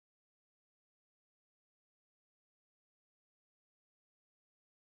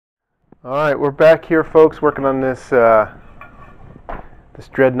Alright, we're back here, folks, working on this this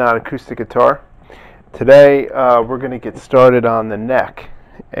Dreadnought acoustic guitar. Today we're going to get started on the neck,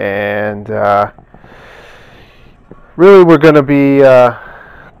 and really we're going to be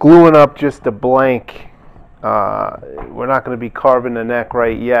gluing up just a blank. We're not going to be carving the neck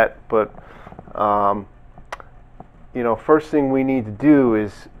right yet, but you know, first thing we need to do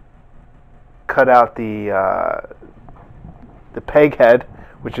is cut out the peg head,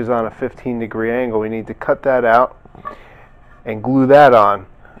 which is on a 15-degree angle. We need to cut that out and glue that on.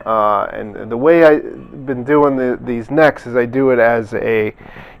 And the way I've been doing these necks is I do it as a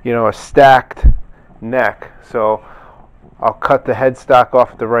stacked neck. So I'll cut the headstock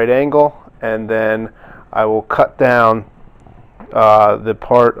off at the right angle, and then I will cut down the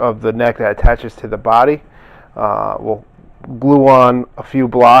part of the neck that attaches to the body. We'll glue on a few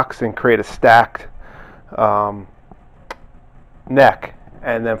blocks and create a stacked neck.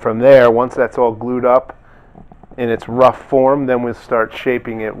 And then from there, once that's all glued up in its rough form, then we'll start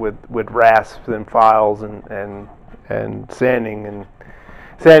shaping it with rasps and files and sanding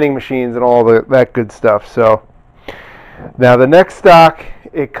machines and all that good stuff. So now the neck stock,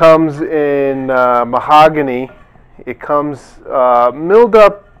 it comes in mahogany. It comes milled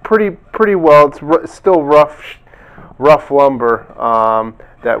up pretty well. It's still rough lumber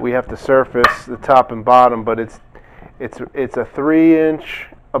that we have to surface the top and bottom, but it's a 3-inch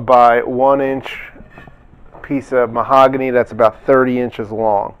by 1-inch piece of mahogany that's about 30 inches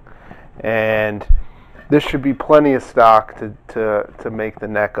long, and this should be plenty of stock to make the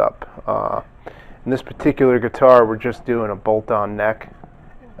neck up. In this particular guitar, we're just doing a bolt-on neck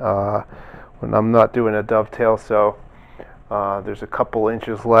when I'm not doing a dovetail, so there's a couple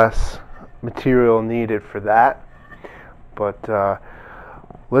inches less material needed for that. But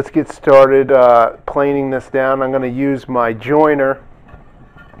let's get started planing this down. I'm going to use my joiner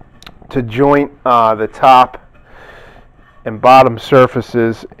to joint the top and bottom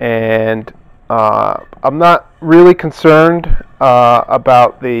surfaces, and I'm not really concerned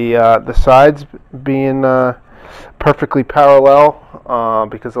about the sides being perfectly parallel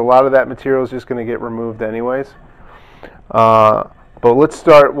because a lot of that material is just going to get removed anyways. But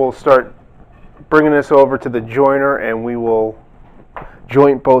we'll start bringing this over to the joiner, and we will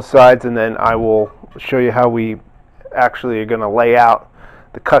joint both sides, and then I will show you how we actually are going to lay out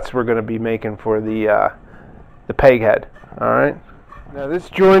the cuts we're going to be making for the peg head. Alright, now this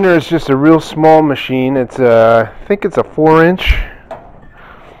joiner is just a real small machine. It's I think it's a 4-inch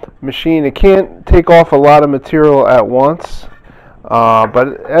machine. It can't take off a lot of material at once,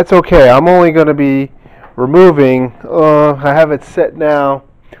 but that's okay. I'm only going to be removing, I have it set now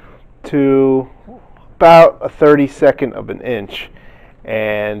to about a 32nd of an inch,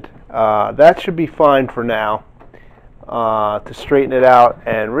 and that should be fine for now to straighten it out.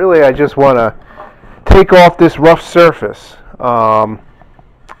 And really I just want to take off this rough surface. You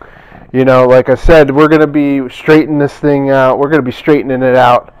know, like I said, we're going to be straightening this thing out. We're going to be straightening it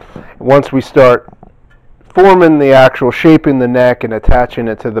out once we start forming the actual shape in the neck and attaching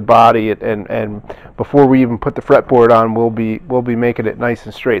it to the body, and before we even put the fretboard on, we'll be making it nice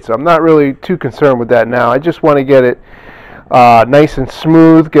and straight. So I'm not really too concerned with that now. I just want to get it nice and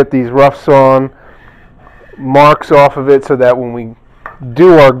smooth, get these rough sawn marks off of it, so that when we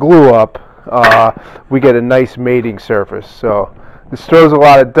do our glue up, we get a nice mating surface. So this throws a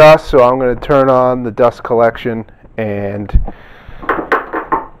lot of dust, so I'm going to turn on the dust collection and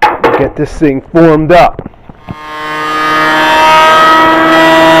get this thing formed up.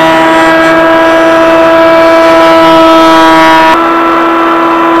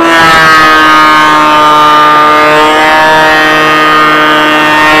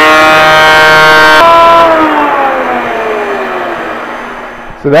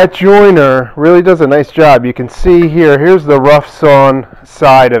 So that joiner really does a nice job. You can see here's the rough sawn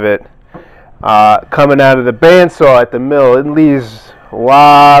side of it coming out of the bandsaw at the mill. It leaves a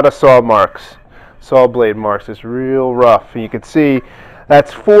lot of saw blade marks. It's real rough. And you can see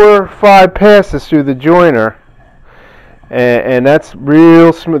that's 4 or 5 passes through the joiner, and that's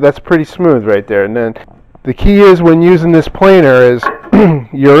real smooth. That's pretty smooth right there. And then the key is, when using this planer, is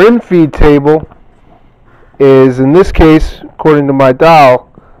your in-feed table is, in this case, according to my dial,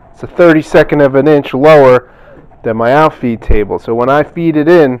 it's a 32nd of an inch lower than my outfeed table. So when I feed it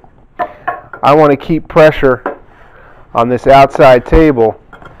in, I want to keep pressure on this outside table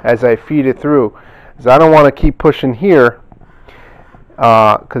as I feed it through, because I don't want to keep pushing here,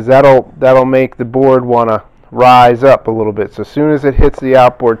 because that'll make the board want to rise up a little bit. So as soon as it hits the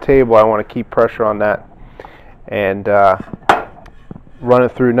outboard table, I want to keep pressure on that and run it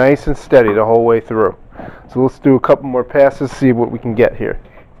through nice and steady the whole way through. So let's do a couple more passes, see what we can get here.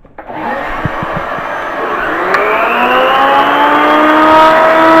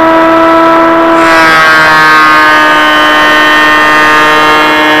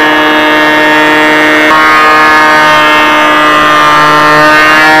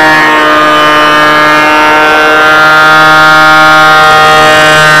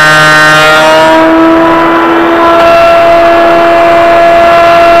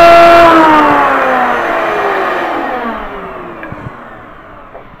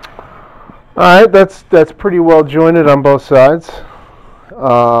 Alright, that's pretty well jointed on both sides.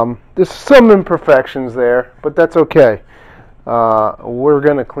 There's some imperfections there, but that's okay. We're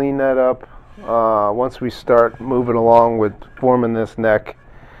going to clean that up once we start moving along with forming this neck,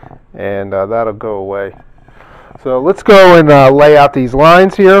 and that'll go away. So let's go and lay out these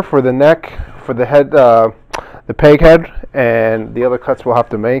lines here for the neck, for the head, the peg head, and the other cuts we'll have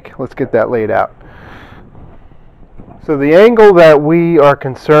to make. Let's get that laid out. So the angle that we are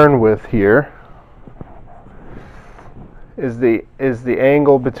concerned with here is the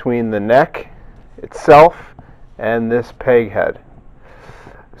angle between the neck itself and this peg head.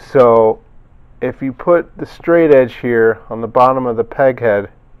 So if you put the straight edge here on the bottom of the peg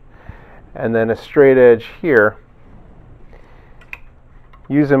head and then a straight edge here,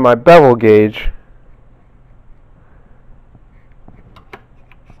 using my bevel gauge,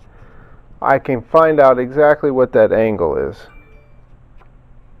 I can find out exactly what that angle is.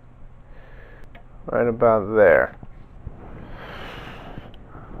 Right about there.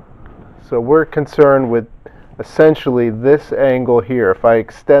 So we're concerned with essentially this angle here. If I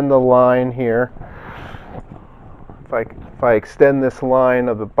extend the line here, if I extend this line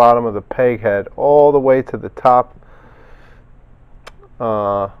of the bottom of the peg head all the way to the top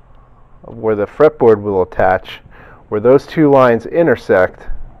where the fretboard will attach, where those two lines intersect,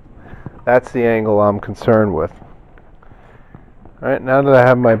 that's the angle I'm concerned with. Alright, now that I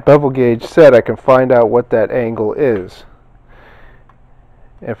have my bevel gauge set, I can find out what that angle is.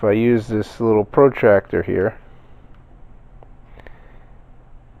 If I use this little protractor here,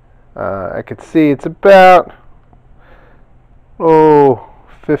 I could see it's about, about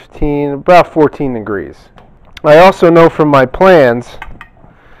 14 degrees. I also know from my plans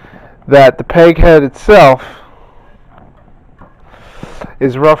that the peg head itself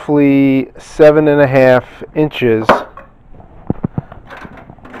is roughly 7.5 inches.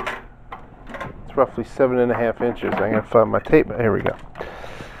 It's roughly 7.5 inches. I'm going to find my tape. Here we go.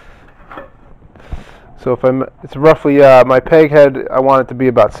 So it's roughly, my peg head, I want it to be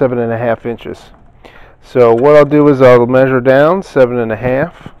about 7.5 inches. So what I'll do is I'll measure down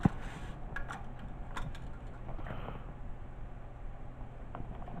 7.5.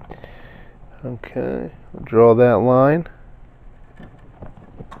 Okay, I'll draw that line.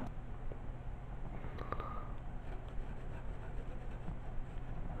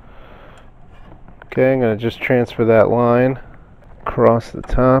 Okay, I'm going to just transfer that line across the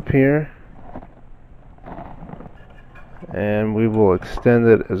top here. And we will extend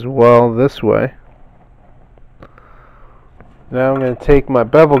it as well this way. Now I'm going to take my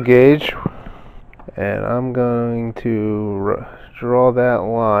bevel gauge and I'm going to draw that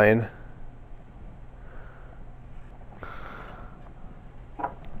line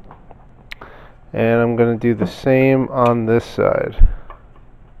and I'm going to do the same on this side.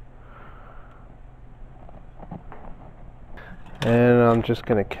 And I'm just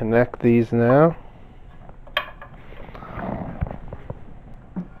going to connect these now.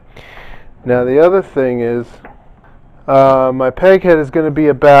 Now the other thing is, my peg head is going to be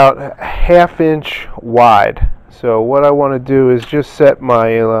about a ½ inch wide. So what I want to do is just set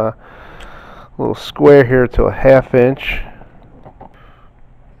my little square here to a ½ inch.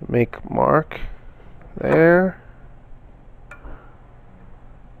 Make a mark there.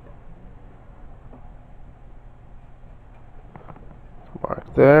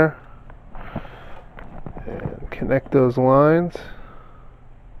 Mark there. And connect those lines.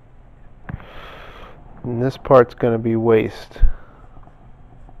 And this part's going to be waist.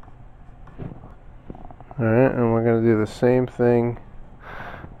 Alright, and we're going to do the same thing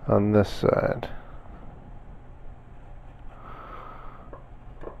on this side.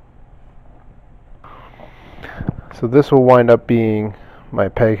 So this will wind up being my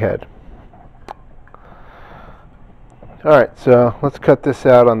peg head. Alright, so let's cut this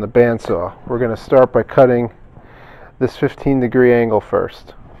out on the bandsaw. We're going to start by cutting this 15-degree angle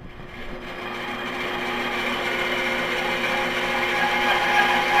first.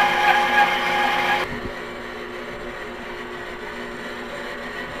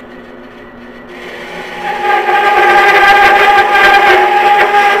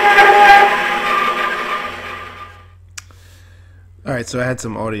 Alright, so I had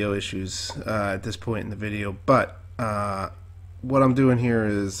some audio issues at this point in the video, but what I'm doing here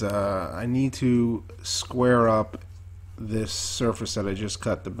is I need to square up this surface that I just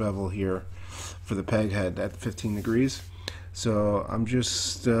cut the bevel here for the peg head at 15 degrees. So I'm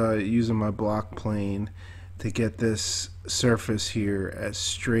just using my block plane to get this surface here as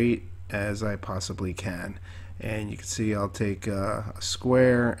straight as I possibly can. And you can see I'll take a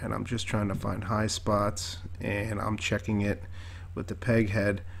square and I'm just trying to find high spots and I'm checking it with the peg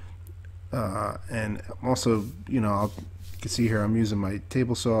head And also, you can see here I'm using my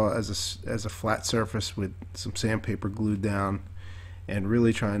table saw as a flat surface with some sandpaper glued down, and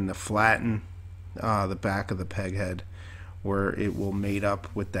really trying to flatten the back of the peg head where it will mate up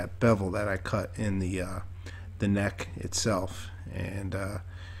with that bevel that I cut in the neck itself. And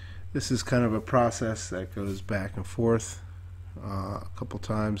this is kind of a process that goes back and forth a couple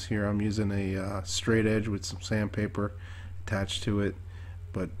times. Here I'm using a straight edge with some sandpaper attached to it,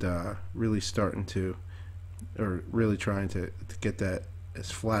 but really trying to get that as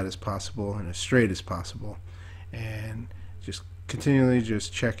flat as possible and as straight as possible, and just continually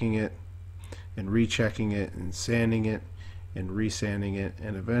just checking it and rechecking it and sanding it and resanding it,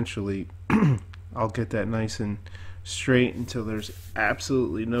 and eventually I'll get that nice and straight until there's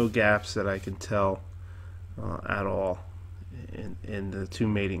absolutely no gaps that I can tell at all in the two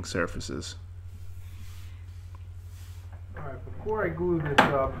mating surfaces. Alright, before I glue this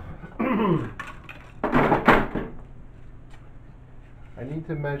up, I need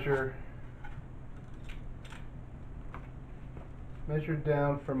to measure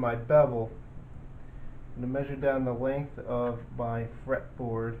down from my bevel. I'm going to measure down the length of my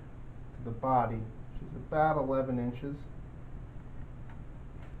fretboard to the body, which is about 11 inches.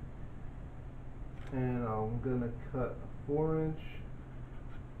 And I'm going to cut a 4-inch,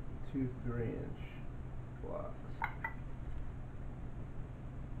 2 3-inch blocks.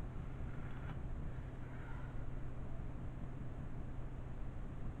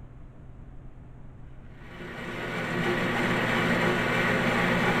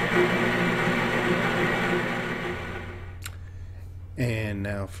 And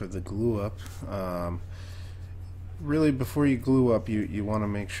now for the glue up. Really, before you glue up, you want to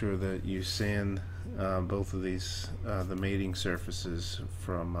make sure that you sand both of these, the mating surfaces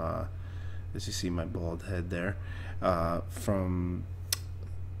from, as you see my bald head there, from,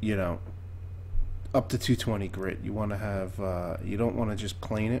 up to 220 grit. You want to have, you don't want to just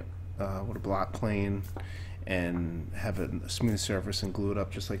plane it with a block plane and have a smooth surface and glue it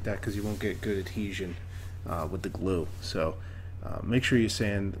up just like that, because you won't get good adhesion with the glue. So make sure you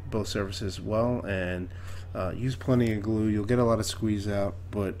sand both surfaces well, and use plenty of glue. You'll get a lot of squeeze out,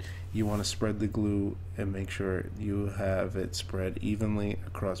 but you want to spread the glue and make sure you have it spread evenly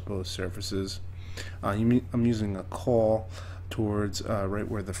across both surfaces. I'm using a caul towards right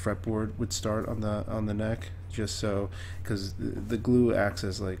where the fretboard would start on the neck, just so, because the glue acts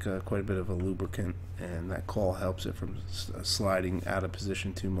as like quite a bit of a lubricant, and that caul helps it from sliding out of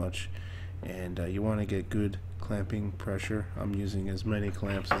position too much. And you want to get good clamping pressure. I'm using as many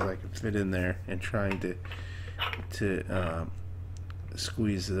clamps as I can fit in there and trying to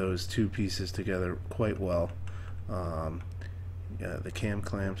squeeze those two pieces together quite well. The cam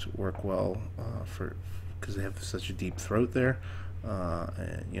clamps work well because they have such a deep throat there.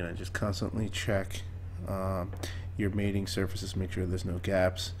 And just constantly check your mating surfaces, make sure there's no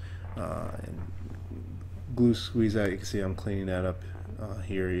gaps, and glue squeeze out. You can see I'm cleaning that up.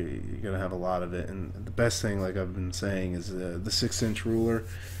 Here you're gonna have a lot of it, and the best thing, like I've been saying, is the 6-inch ruler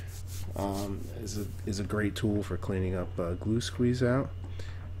is a great tool for cleaning up glue squeeze out.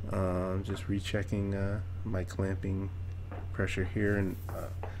 Just rechecking my clamping pressure here, and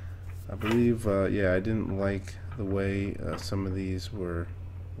I believe yeah, I didn't like the way some of these were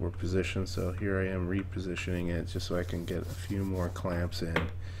positioned, so here I am repositioning it just so I can get a few more clamps in.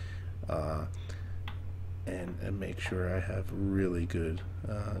 And make sure I have really good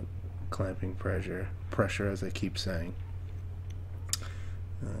clamping pressure, as I keep saying.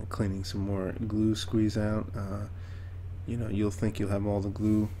 Cleaning some more glue squeeze out. You'll think you'll have all the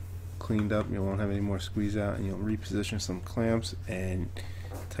glue cleaned up, you won't have any more squeeze out, and you'll reposition some clamps and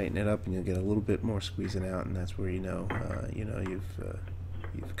tighten it up, and you'll get a little bit more squeezing out, and that's where you've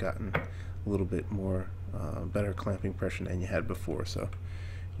gotten a little bit more better clamping pressure than you had before. So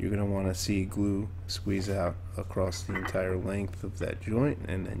you're going to want to see glue squeeze out across the entire length of that joint,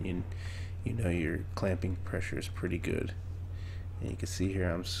 and then your clamping pressure is pretty good. And you can see here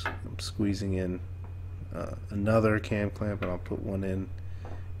I'm squeezing in another cam clamp, and I'll put one in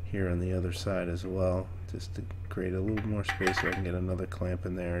here on the other side as well, just to create a little more space so I can get another clamp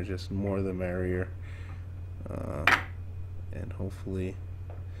in there. Just more the merrier, and hopefully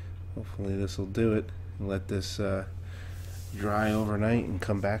this will do it. Let this dry overnight and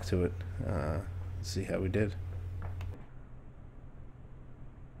come back to it. See how we did.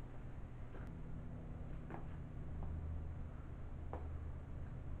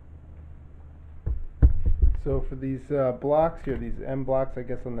 So for these blocks here, these M blocks, I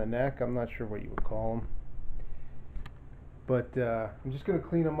guess, on the neck, I'm not sure what you would call them, but I'm just going to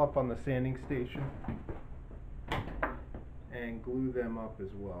clean them up on the sanding station and glue them up as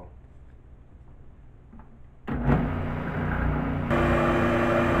well.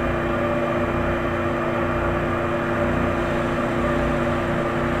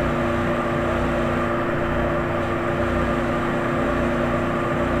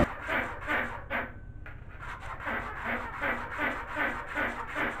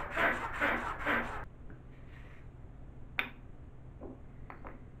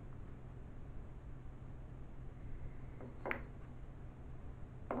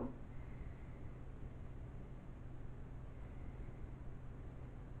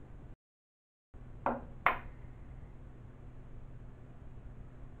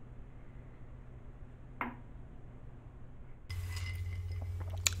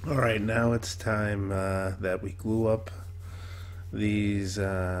 Alright, now it's time that we glue up these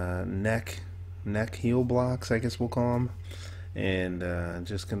neck heel blocks, I guess we'll call them. And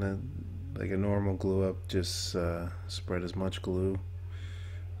just gonna, like a normal glue up, just spread as much glue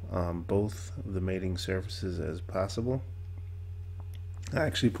on both of the mating surfaces as possible. I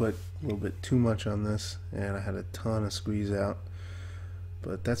actually put a little bit too much on this and I had a ton of squeeze out,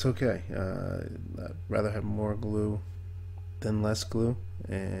 but that's okay. I'd rather have more glue than less glue,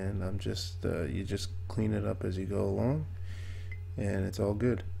 and I'm just you just clean it up as you go along and it's all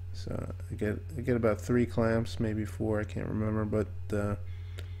good. So I get about 3 clamps, maybe 4, I can't remember, but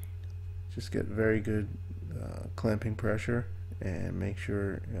just get very good clamping pressure and make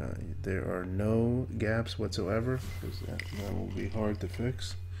sure there are no gaps whatsoever, because that will be hard to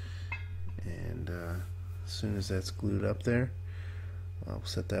fix. And as soon as that's glued up there, I'll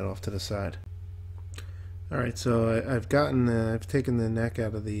set that off to the side. Alright, so I've taken the neck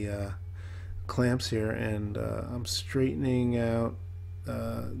out of the clamps here, and I'm straightening out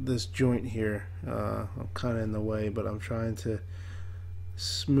this joint here. I'm kind of in the way, but I'm trying to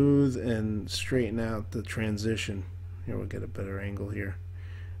smooth and straighten out the transition. Here, we'll get a better angle here.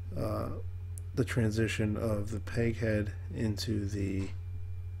 The transition of the peg head into the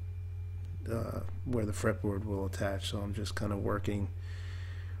where the fretboard will attach. So I'm just kind of working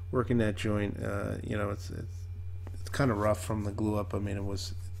that joint. You know, it's kind of rough from the glue up. I mean, it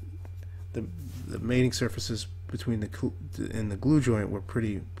was the mating surfaces between the glue joint were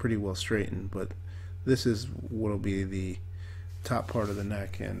pretty well straightened, but this is what'll be the top part of the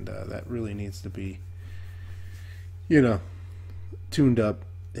neck, and that really needs to be, you know, tuned up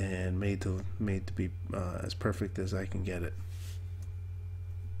and made to be as perfect as I can get it.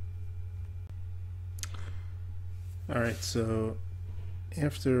 Alright, so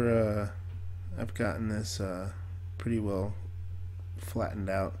after I've gotten this pretty well flattened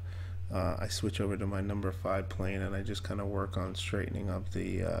out, I switch over to my number 5 plane and I just kind of work on straightening up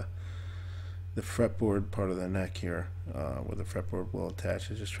the fretboard part of the neck here, where the fretboard will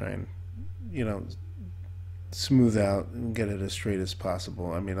attach. I just try and, you know, smooth out and get it as straight as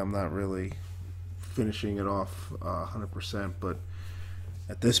possible. I mean, I'm not really finishing it off 100%, but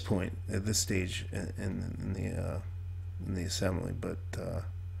at this point, at this stage in the assembly, but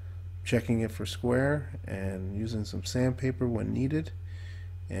checking it for square and using some sandpaper when needed.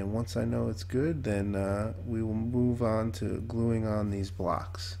 And once I know it's good, then we will move on to gluing on these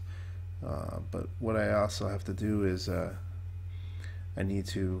blocks. But what I also have to do is I need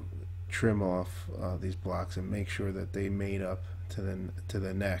to trim off these blocks and make sure that they made up to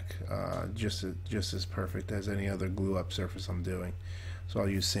the neck just as perfect as any other glue up surface I'm doing. So I'll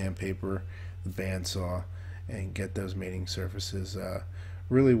use sandpaper, the bandsaw, and get those mating surfaces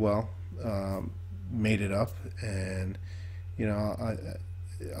really well mated up. And you know,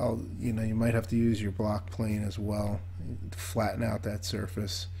 you might have to use your block plane as well to flatten out that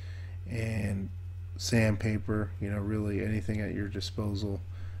surface, and sandpaper, you know, really anything at your disposal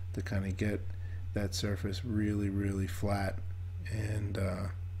to kind of get that surface really flat and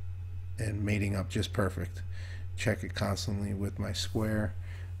mating up just perfect. Check it constantly with my square,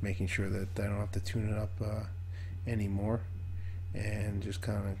 making sure that I don't have to tune it up anymore, and just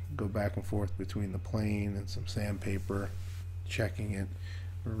kind of go back and forth between the plane and some sandpaper, checking it,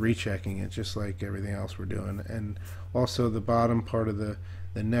 rechecking it, just like everything else we're doing. And also the bottom part of the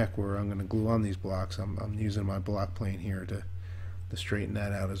neck where I'm going to glue on these blocks, I'm using my block plane here to straighten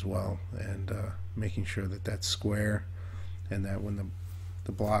that out as well, and making sure that that's square, and that when the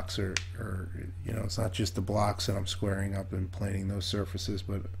blocks are, you know, it's not just the blocks that I'm squaring up and planing those surfaces,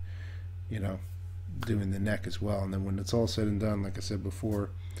 but, you know, doing the neck as well. And then when it's all said and done, like I said before,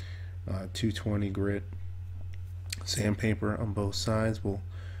 220 grit sandpaper on both sides will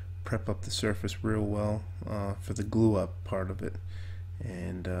prep up the surface real well for the glue up part of it.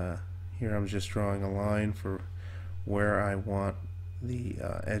 And here I'm just drawing a line for where I want the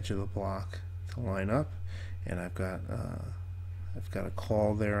edge of the block to line up, and I've got a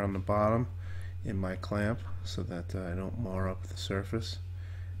caul there on the bottom in my clamp so that I don't mar up the surface.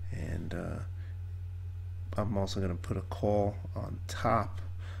 And I'm also going to put a caul on top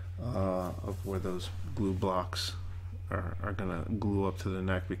of where those glue blocks are going to glue up to the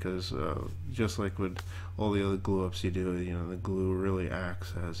neck, because just like with all the other glue ups you do, you know, the glue really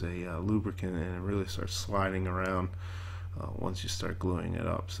acts as a lubricant, and it really starts sliding around once you start gluing it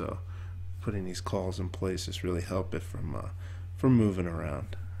up. So putting these cauls in place just really help it from moving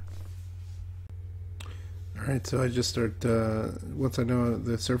around. Alright, so I just start, once I know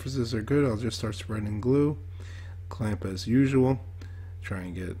the surfaces are good, I'll just start spreading glue, clamp as usual, try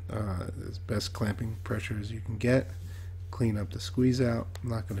and get as best clamping pressure as you can get, clean up the squeeze out. I'm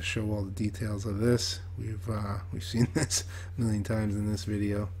not going to show all the details of this. We've seen this a million times in this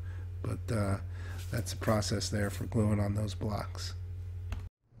video, but that's the process there for gluing on those blocks.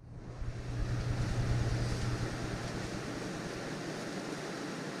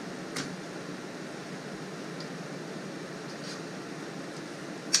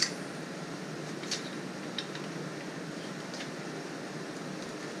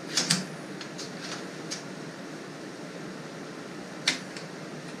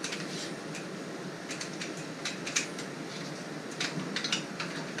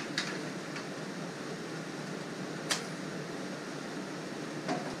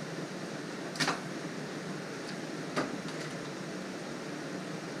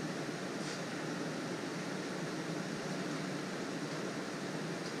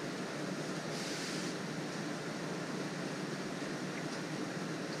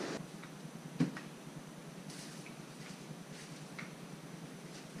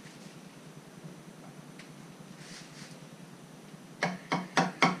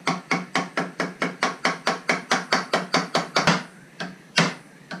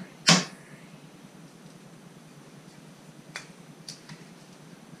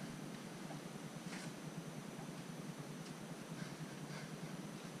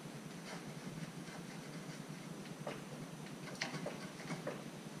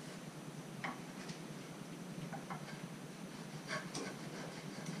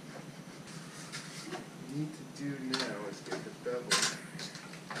 Need to do now is get the bevel.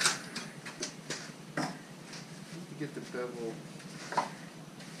 Need to get the bevel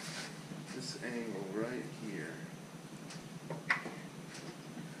this angle right here.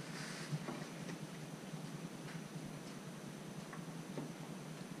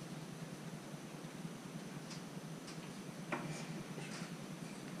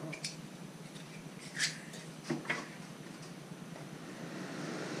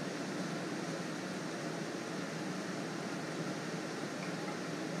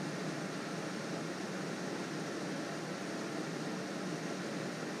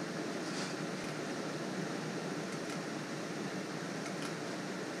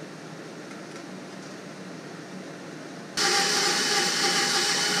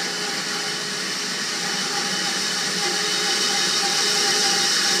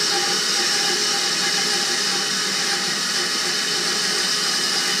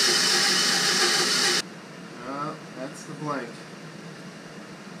 That's the blank.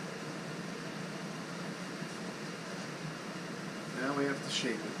 Now we have to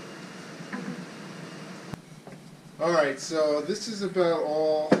shape it. Alright, so this is about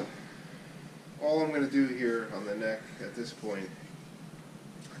all I'm going to do here on the neck at this point.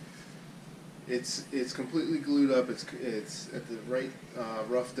 It's completely glued up, it's at the right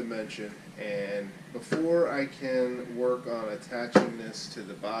rough dimension, and before I can work on attaching this to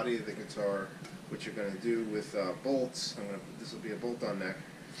the body of the guitar, which you're going to do with bolts, this will be a bolt-on neck,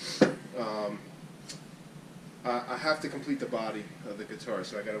 I have to complete the body of the guitar,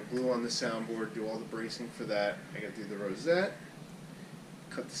 so I got to glue on the soundboard, do all the bracing for that. I got to do the rosette,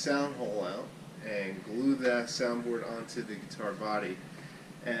 cut the sound hole out, and glue that soundboard onto the guitar body.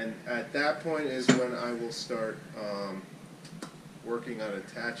 And at that point is when I will start working on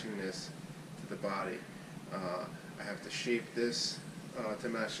attaching this to the body. I have to shape this to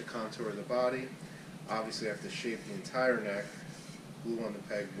match the contour of the body. Obviously I have to shape the entire neck, glue on the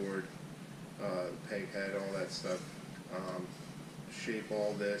pegboard, peg head, all that stuff. Shape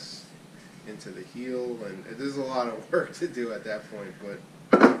all this into the heel, and there's a lot of work to do at that point, but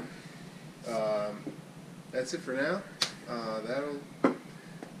that's it for now.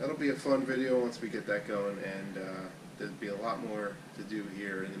 That'll be a fun video once we get that going, and there'll be a lot more to do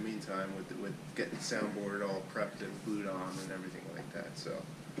here in the meantime with getting the soundboard all prepped and glued on and everything like that. So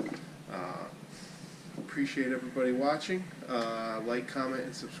appreciate everybody watching. Like, comment,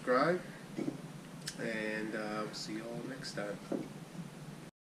 and subscribe, and we'll see you all next time.